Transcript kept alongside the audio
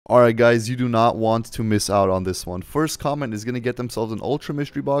Alright guys, you do not want to miss out on this one. First comment is going to get themselves an Ultra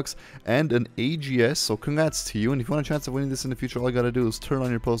Mystery Box and an AGS, so congrats to you. And if you want a chance of winning this in the future, all you gotta do is turn on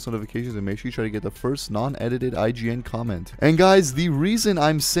your post notifications and make sure you try to get the first non-edited IGN comment. And guys, the reason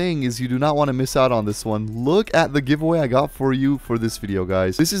I'm saying is you do not want to miss out on this one. Look at the giveaway I got for you for this video,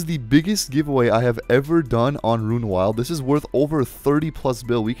 guys. This is the biggest giveaway I have ever done on RuneWild. This is worth over 30 plus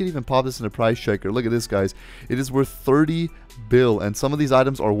bill. We can even pop this in a price checker. Look at this, guys. It is worth 30 bill, and some of these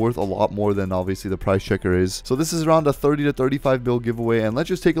items are worth a lot more than obviously the price checker is. So this is around a 30 to 35 bill giveaway, and let's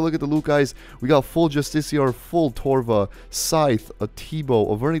just take a look at the loot, guys. We got full Justiciar, full Torva, Scythe, a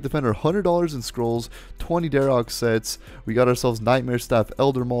T-Bow, a Vernic Defender, $100 in scrolls, 20 Darok sets. We got ourselves Nightmare Staff,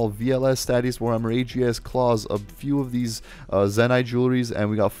 Elder Maul, VLS, Statius, Warhammer, AGS, Claws, a few of these Zenite jewelries, and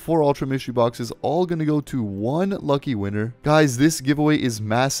we got 4 Ultra Mystery Boxes, all gonna go to one lucky winner. Guys, this giveaway is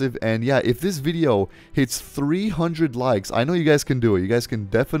massive, and yeah, if this video hits 300 likes, I know you guys can do it. You guys can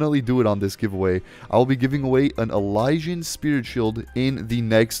definitely do it on this giveaway. I will be giving away an Elysian Spirit Shield in the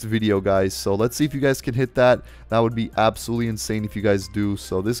next video, guys. So let's see if you guys can hit that. That would be absolutely insane if you guys do.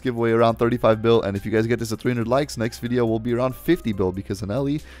 So this giveaway around 35 bill, and if you guys get this at 300 likes, next video will be around 50 bill because an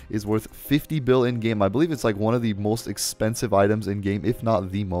LE is worth 50 bill in game. I believe it's like one of the most expensive items in game, if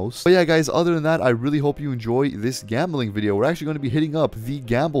not the most. But yeah, guys, other than that, I really hope you enjoy this gambling video. We're actually going to be hitting up the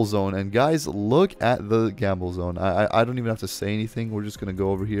gamble zone, and guys, look at the gamble zone. I don't even have to say anything. We're just gonna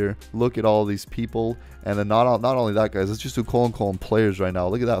go over here, look at all these people, and then not only that, guys, let's just do colon players right now.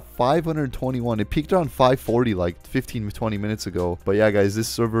 Look at that, 521. It peaked around 540 like 15-20 minutes ago. But yeah, guys, this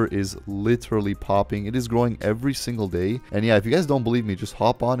server is literally popping. It is growing every single day. And yeah, if you guys don't believe me, just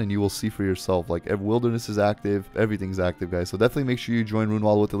hop on and you will see for yourself. Like, Wilderness is active, everything's active, guys. So definitely make sure you join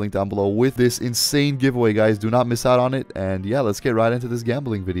RuneWild with the link down below with this insane giveaway, guys. Do not miss out on it. And yeah, let's get right into this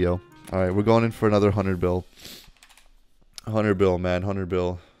gambling video. All right, we're going in for another 100 bill. 100 bill, man. 100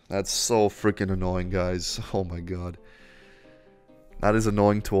 bill. That's so freaking annoying, guys. Oh my god. That is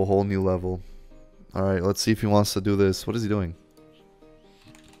annoying to a whole new level. Alright, let's see if he wants to do this. What is he doing?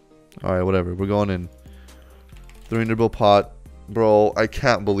 Alright, whatever. We're going in. 300 bill pot. Bro, I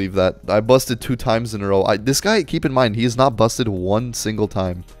can't believe that. I busted 2 times in a row. This guy, keep in mind, he has not busted one single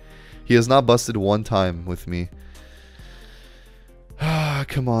time. He has not busted one time with me.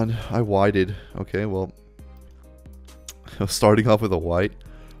 Come on. I whited. Okay, well. Starting off with a white.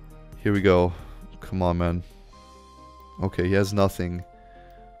 Here we go. Come on, man. Okay, he has nothing.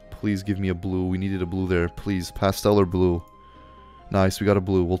 Please give me a blue. We needed a blue there. Please, pastel or blue. Nice, we got a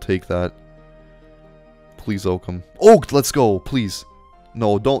blue. We'll take that. Please, Oakham. Oaked, let's go. Please.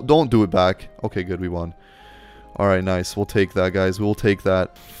 No, don't do it back. Okay, good, we won. Alright, nice. We'll take that, guys. We'll take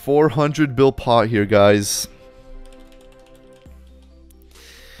that. 400 bill pot here, guys.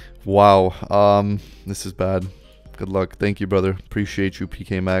 Wow. This is bad. Good luck. Thank you, brother. Appreciate you,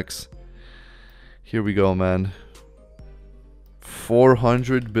 PK Max. Here we go, man.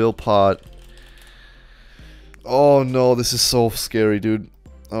 400 bill pot. Oh, no. This is so scary, dude.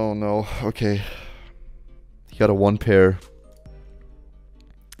 Oh, no. Okay. He got a 1 pair.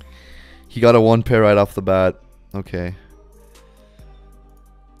 He got a 1 pair right off the bat. Okay.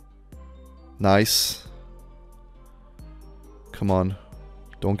 Nice. Come on.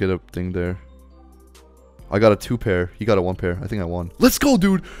 Don't get a thing there. I got a 2 pair. He got a 1 pair. I think I won. Let's go,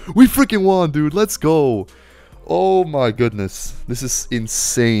 dude. We freaking won, dude. Let's go. Oh my goodness. This is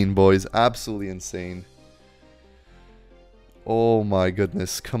insane, boys. Absolutely insane. Oh my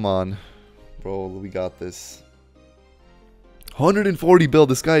goodness. Come on. Bro, we got this. 140 bill.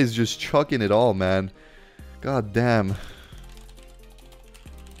 This guy is just chucking it all, man. God damn.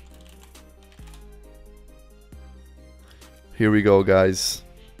 Here we go, guys.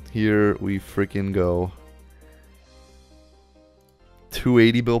 Here we freaking go.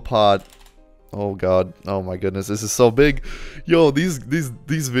 280 bill pot. Oh god. Oh my goodness. This is so big. Yo, these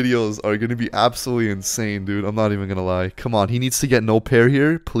videos are gonna be absolutely insane, dude. I'm not even gonna lie. Come on. He needs to get no pair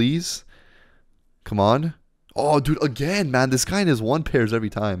here, please. Come on. Oh, dude, again, man. This guy has 1 pairs every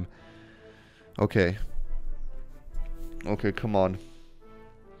time. Okay. Okay, come on.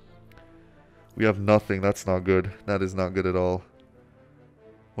 We have nothing. That's not good. That is not good at all.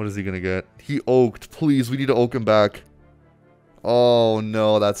 What is he gonna get? He oaked. Please, we need to oak him back. Oh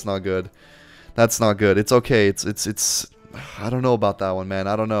no, that's not good. That's not good. It's okay. It's I don't know about that one, man.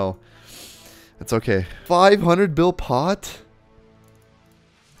 I don't know. It's okay. 500 bill pot?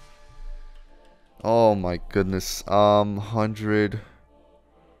 Oh my goodness. 100.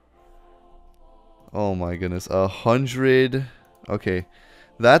 Oh my goodness. 100. Okay.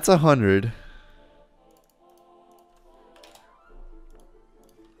 That's 100.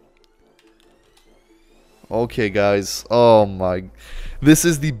 Okay, guys. Oh my. This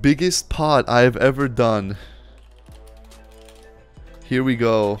is the biggest pot I have ever done. Here we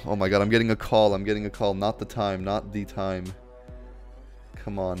go. Oh my god, I'm getting a call. I'm getting a call. Not the time. Not the time.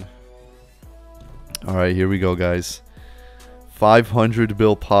 Come on. Alright, here we go, guys. 500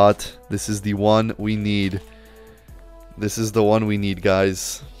 bill pot. This is the one we need. This is the one we need,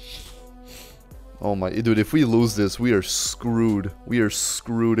 guys. Oh my, dude, if we lose this, we are screwed. We are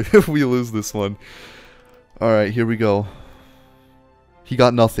screwed if we lose this one. Alright, here we go. He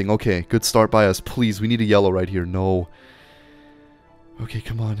got nothing. Okay, good start by us. Please, we need a yellow right here. No. Okay,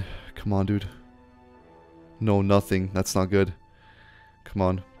 come on. Come on, dude. No, nothing. That's not good. Come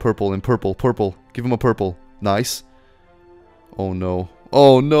on. Purple and purple. Purple. Give him a purple. Nice. Oh, no.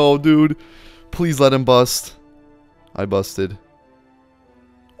 Oh, no, dude. Please let him bust. I busted.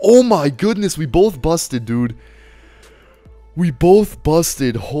 Oh, my goodness. We both busted, dude. We both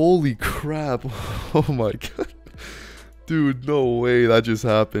busted. Holy crap. Oh, my god. Dude, no way that just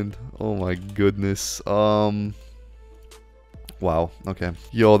happened. Oh, my goodness. Wow. Okay.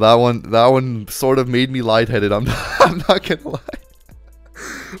 Yo, that one sort of made me lightheaded. I'm not gonna lie.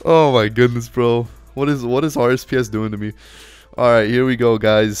 Oh my goodness, bro. What is RSPS doing to me? Alright, here we go,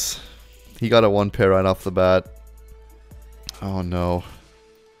 guys. He got a 1 pair right off the bat. Oh no.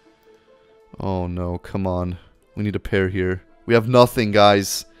 Oh no, come on. We need a pair here. We have nothing,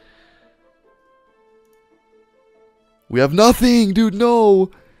 guys. We have nothing, dude,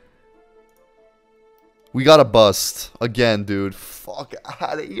 no. We got a bust. Again, dude. Fuck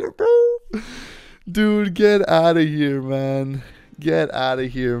out of here, bro. Dude, get out of here, man. Get out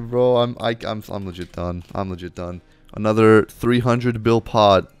of here, bro. I'm legit done. I'm legit done. Another 300 bill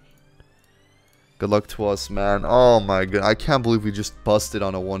pot. Good luck to us, man. Oh my god. I can't believe we just busted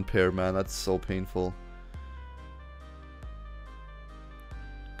on a 1 pair, man. That's so painful.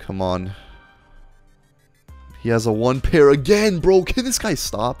 Come on. He has a 1 pair again, bro. Can this guy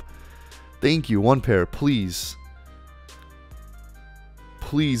stop? Thank you. 1 pair, please.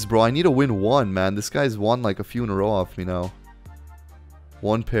 Please, bro. I need to win 1, man. This guy's won like a few in a row off me now.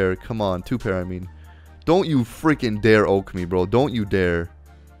 1 pair. Come on. 2 pair, I mean. Don't you freaking dare oak me, bro. Don't you dare.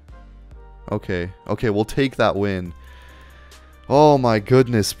 Okay. Okay, we'll take that win. Oh my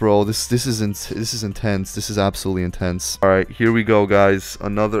goodness, bro. This is intense. This is absolutely intense. All right, here we go, guys.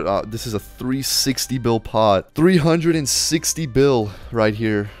 Another this is a 360 bill pot. 360 bill right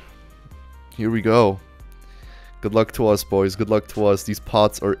here. Here we go. Good luck to us, boys. Good luck to us. These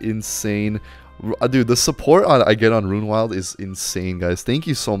pots are insane. Dude, the support I get on RuneWild is insane, guys. Thank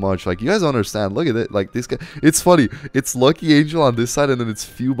you so much. Like, you guys don't understand. Look at it. Like, this guy. It's funny. It's Lucky Angel on this side, and then it's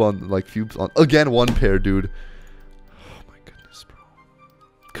Fewb on, like, Fewb's on. Again, 1 pair, dude. Oh, my goodness, bro.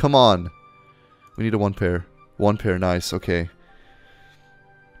 Come on. We need a 1 pair. 1 pair. Nice. Okay.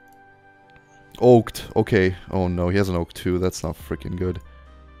 Oaked. Okay. Oh, no. He has an oak, too. That's not freaking good.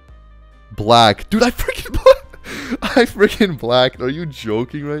 Black. Dude, I freaking blacked. Are you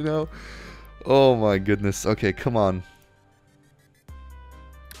joking right now? Oh my goodness. Okay, come on.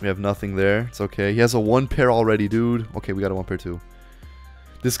 We have nothing there. It's okay. He has a 1 pair already, dude. Okay, we got a 1 pair too.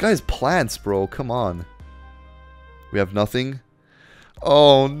 This guy's plants, bro. Come on. We have nothing.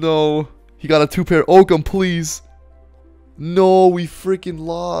 Oh no. He got a 2 pair. Oak him, please. No, we freaking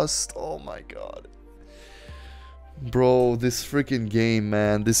lost. Oh my god. Bro, this freaking game,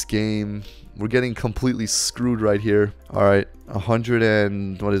 man. This game. We're getting completely screwed right here. Alright, 100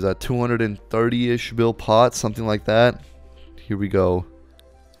 and... what is that? 230-ish bill pot, something like that. Here we go.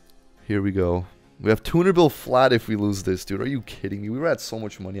 Here we go. We have 200 bill flat if we lose this, dude. Are you kidding me? We were at so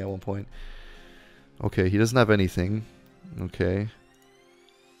much money at one point. Okay, he doesn't have anything. Okay.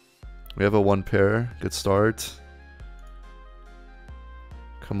 We have a 1 pair. Good start.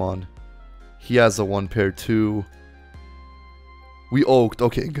 Come on. He has a 1 pair too. We oaked.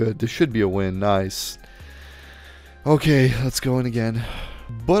 Okay, good. This should be a win. Nice. Okay, let's go in again.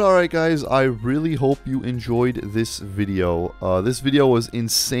 But alright guys, I really hope you enjoyed this video. This video was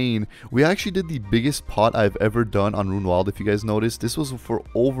insane. We actually did the biggest pot I've ever done on RuneWild, if you guys noticed. This was for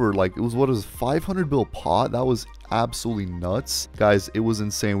over, like, it was, what was 500 bill pot? That was absolutely nuts. Guys, it was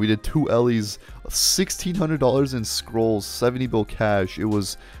insane. We did 2 Ellie's, $1,600 in scrolls, 70 bill cash. It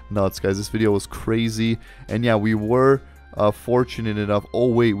was nuts, guys. This video was crazy. And yeah, we were... fortunate enough. Oh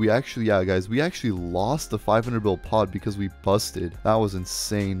wait, we actually, yeah guys, we actually lost the 500 bill pod because we busted. That was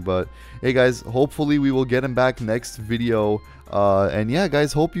insane. But hey guys, hopefully we will get him back next video. And yeah,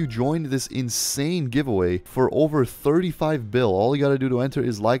 guys, hope you joined this insane giveaway for over 35 bill. All you gotta do to enter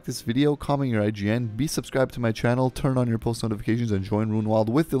is like this video, comment your IGN, be subscribed to my channel, turn on your post notifications, and join RuneWild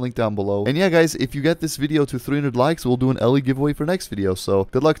with the link down below. And yeah, guys, if you get this video to 300 likes, we'll do an Ellie giveaway for next video. So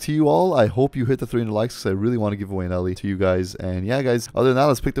good luck to you all. I hope you hit the 300 likes because I really want to give away an Ellie to you guys. And yeah, guys, other than that,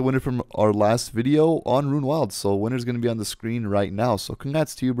 let's pick the winner from our last video on RuneWild. So winner's gonna be on the screen right now. So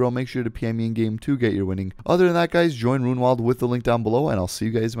congrats to you, bro. Make sure to PM me in game to get your winning. Other than that, guys, join RuneWild with the link down below, and I'll see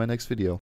you guys in my next video.